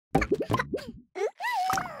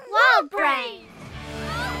WildBrain!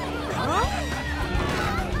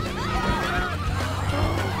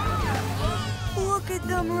 Look at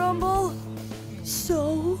them, Rumble.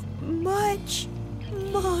 So much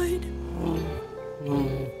mud.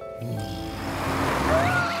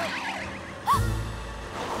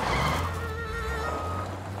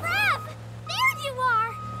 Rev! There you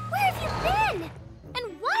are! Where have you been? And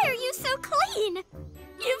why are you so clean?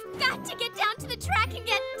 You've got to get down to the track and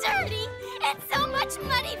get dirty! It's so much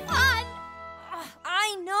muddy fun!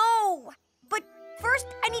 I know. But first,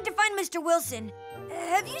 I need to find Mr. Wilson.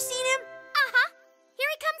 Have you seen him? Uh-huh. Here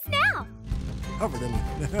he comes now. Covered in...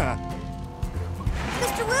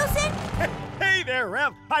 Mr. Wilson? Hey there,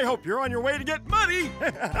 Rev. I hope you're on your way to get muddy.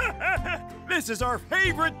 This is our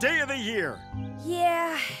favorite day of the year.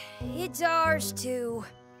 Yeah, it's ours too.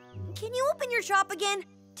 Can you open your shop again?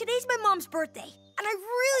 Today's my mom's birthday, and I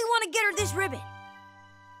really want to get her this ribbon.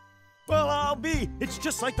 Well, I'll be. It's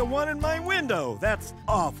just like the one in my window. That's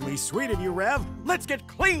awfully sweet of you, Rev. Let's get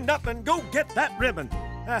cleaned up and go get that ribbon.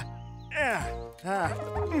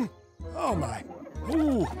 Oh, my.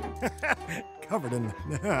 Ooh. Covered in...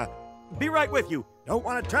 Be right with you. Don't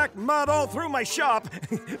want to track mud all through my shop.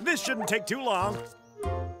 This shouldn't take too long.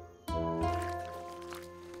 I've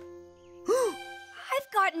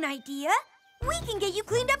got an idea. We can get you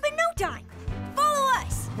cleaned up in no time. Follow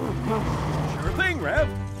us. Sure thing, Rev.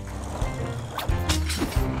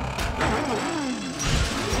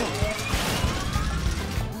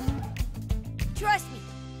 Trust me,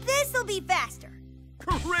 this'll be faster.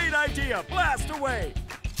 Great idea. Blast away.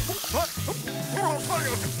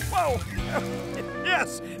 Whoa.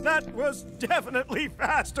 Yes, that was definitely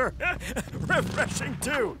faster. Refreshing,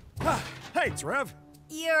 too. Thanks, Rev.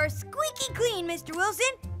 You're squeaky clean, Mr.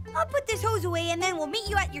 Wilson. I'll put this hose away and then we'll meet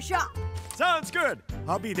you at your shop. Sounds good.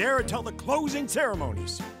 I'll be there until the closing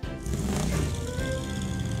ceremonies.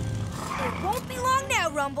 It won't be long now,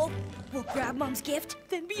 Rumble. We'll grab Mom's gift,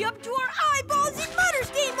 then be up to our eyeballs in Mother's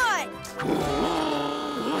Day mud.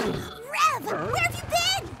 Rev, where have you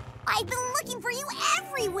been? I've been looking for you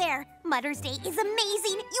everywhere. Mother's Day is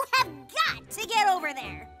amazing. You have got to get over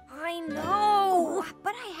there. I know,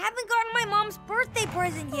 but I haven't gotten my mom's birthday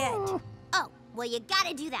present yet. Oh, well, you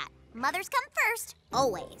gotta do that. Mothers come first,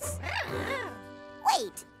 always.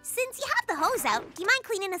 Wait, since you have the hose out, do you mind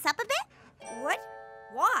cleaning us up a bit? What?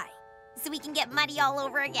 Why? So we can get muddy all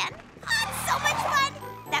over again. Oh, it's so much fun!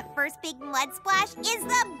 That first big mud splash is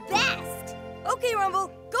the best! Okay,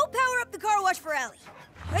 Rumble, go power up the car wash for Ellie.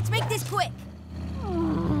 Let's make this quick.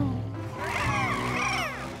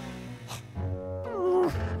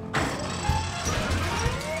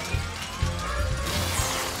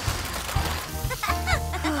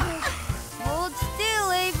 Hold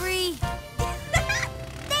still, Avery.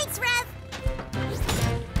 Thanks, Rev.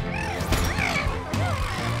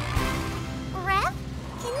 Rev,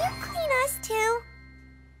 can you clean us too?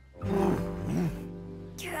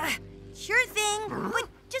 Sure thing, but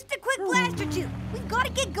just a quick blast or two. We've got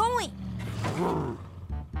to get going.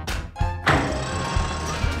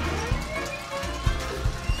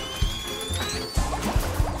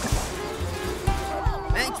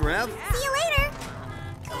 Thanks, Rev. See you later.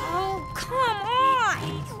 Oh, come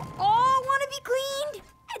on. All want to be cleaned?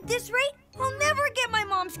 At this rate, I'll never get my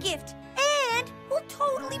mom's gift. And we'll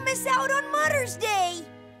totally miss out on Mother's Day.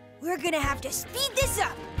 We're going to have to speed this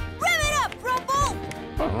up. Rev it up, Rumble!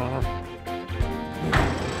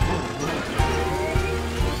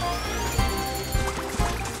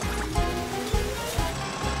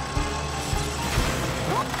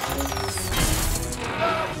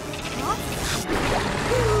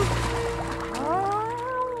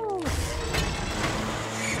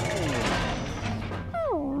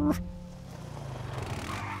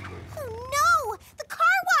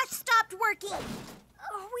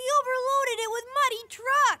 We overloaded it with muddy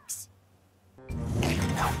trucks.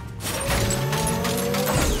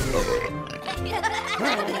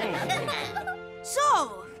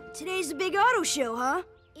 So, today's the big auto show, huh?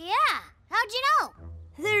 Yeah, how'd you know?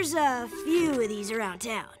 There's a few of these around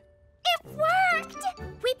town. It worked!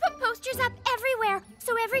 We put posters up everywhere,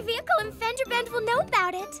 so every vehicle in Fender Bend will know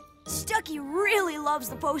about it. Stucky really loves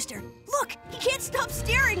the poster. Look, he can't stop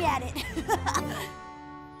staring at it.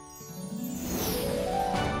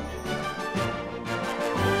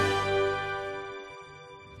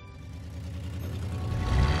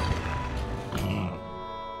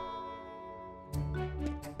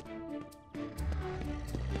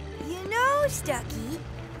 You know, Stucky,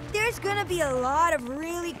 there's gonna be a lot of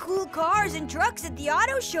really cool cars and trucks at the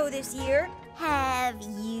auto show this year. Have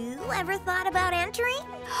you ever thought about entering?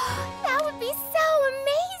 That would be so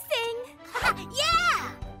amazing!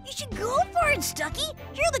 Yeah! You should go for it, on, Stucky.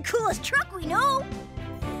 You're the coolest truck we know.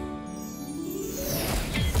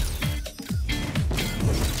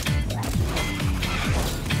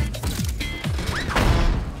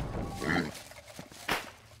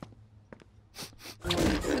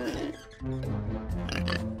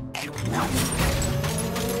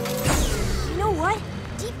 You know what?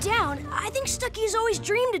 Deep down, I think Stucky's always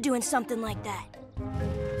dreamed of doing something like that.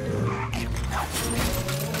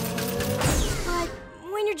 But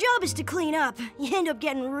when your job is to clean up, you end up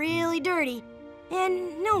getting really dirty.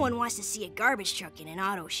 And no one wants to see a garbage truck in an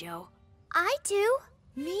auto show. I do.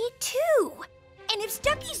 Me too. And if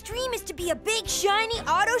Stucky's dream is to be a big, shiny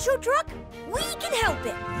auto show truck, we can help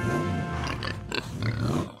it.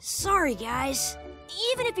 Sorry, guys.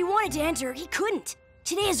 Even if he wanted to enter, he couldn't.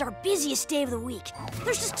 Today is our busiest day of the week.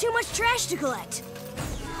 There's just too much trash to collect.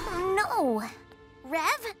 Oh, no.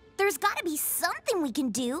 Rev, there's gotta be something we can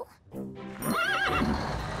do.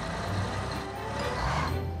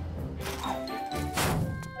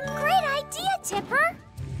 Great idea, Tipper.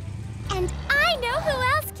 And I know who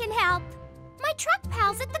else can help. My truck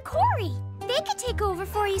pals at the quarry. They could take over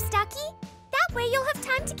for you, Stucky. That way you'll have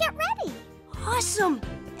time to get ready. Awesome.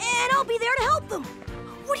 And I'll be there to help them.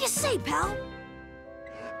 What do you say, pal?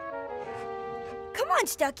 Come on,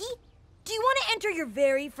 Stucky. Do you want to enter your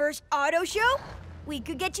very first auto show? We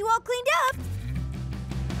could get you all cleaned up.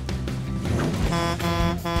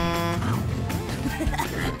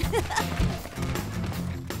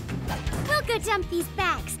 We'll go dump these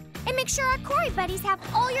bags and make sure our quarry buddies have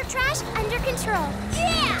all your trash under control.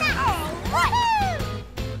 Yeah! Woohoo!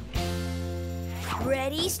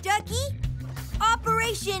 Ready, Stucky?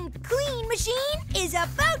 Operation Clean Machine is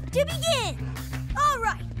about to begin. All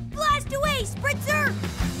right, blast away, Spritzer!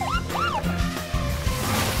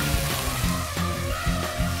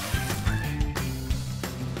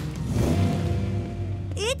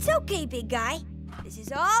 It's okay, big guy. This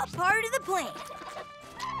is all part of the plan.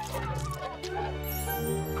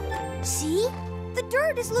 See? The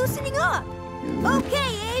dirt is loosening up.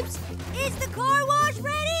 Okay, Apes, is the car wash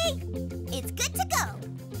ready? It's good to go.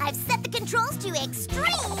 I've set the controls to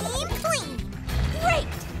extreme clean. Great!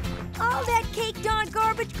 All that caked-on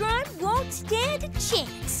garbage grunt won't stand a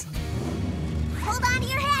chance. Hold on to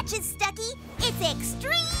your hatches, Stucky. It's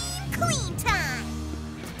extreme clean time.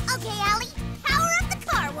 Okay, Allie, power up the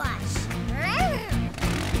car wash.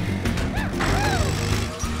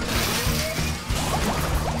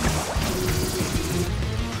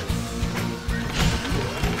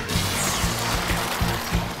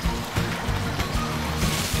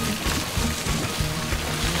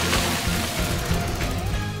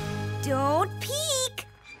 Don't peek.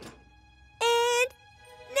 And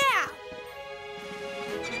now.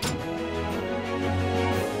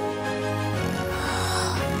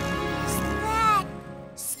 Is that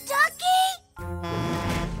Stucky?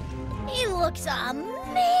 He looks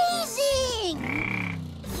amazing.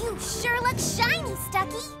 You sure look shiny,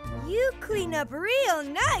 Stucky. You clean up real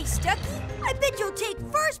nice, Stucky. I bet you'll take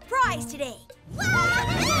first prize today.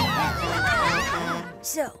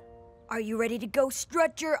 So, are you ready to go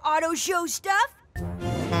strut your auto show stuff?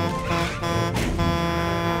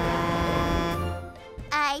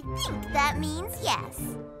 I think that means yes.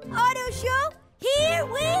 Auto show, here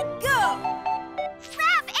we go!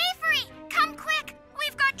 Rev, Avery, come quick.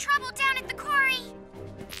 We've got trouble down at the quarry.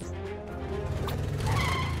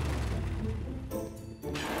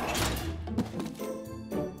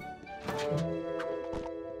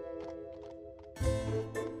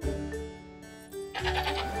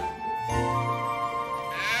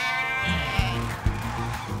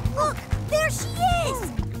 Look, there she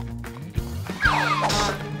is! Ah!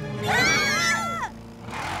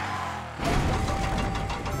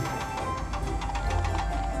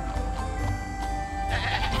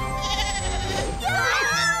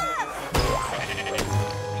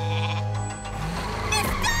 Miss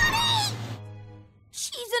Dottie!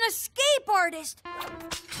 She's an escape artist.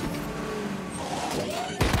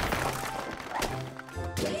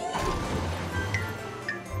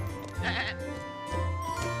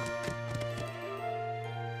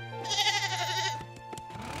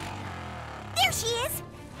 There she is!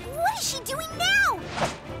 What is she doing now?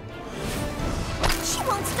 She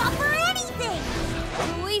won't stop for anything!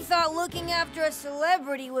 We thought looking after a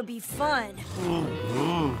celebrity would be fun.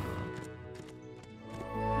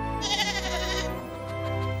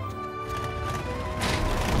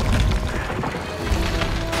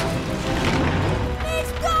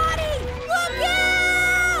 Miss Dottie! Look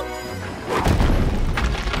out!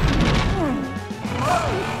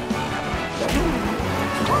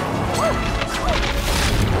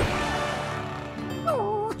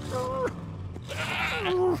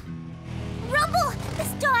 Rumble!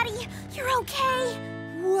 Miss Dottie, you're okay?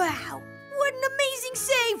 Wow, what an amazing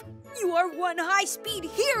save! You are one high-speed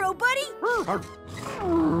hero, buddy!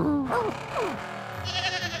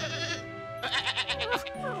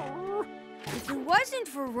 If it wasn't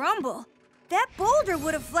for Rumble, that boulder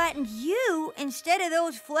would have flattened you instead of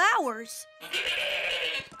those flowers.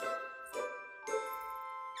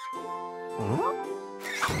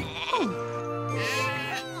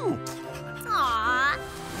 Aww.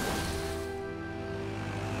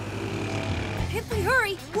 If we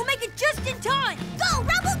hurry, we'll make it just in time! Go,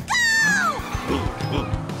 Rumble, go!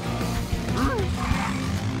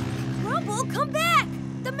 Rumble, come back!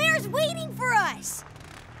 The mayor's waiting for us!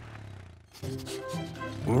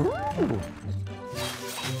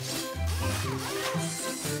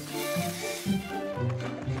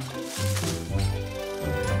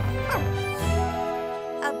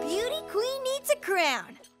 A beauty queen needs a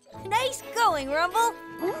crown. Nice going, Rumble.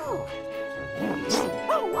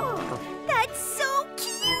 That's so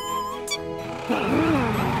cute!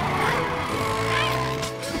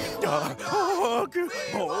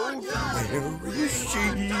 Where is she?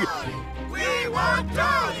 We want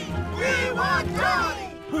Dottie! We want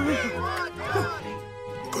Dottie! We want Dottie!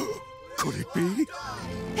 Could it be?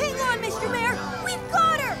 Hang on, Mr. Mayor! We've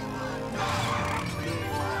got her!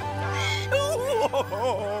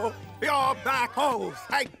 Oh, you're back. Oh,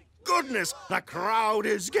 thank goodness. The crowd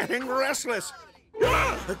is getting restless.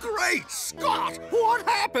 Great Scott! What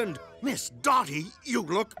happened? Miss Dottie, you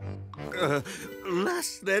look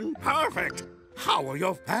less than perfect. How will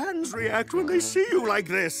your fans react when they see you like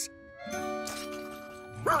this?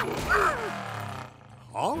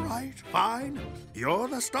 All right, fine. You're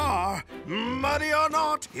the star. Muddy or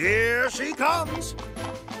not, here she comes.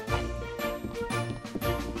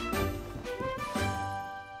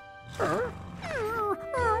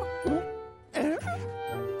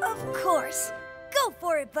 Of course. Go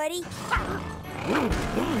for it, buddy.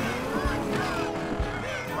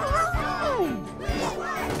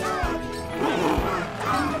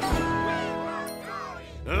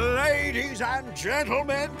 Ladies and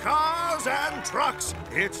gentlemen, cars and trucks,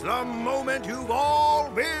 it's the moment you've all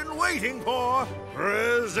been waiting for.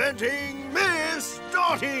 Presenting Miss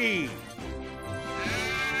Dottie.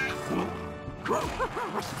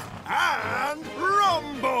 And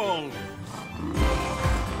Rumble.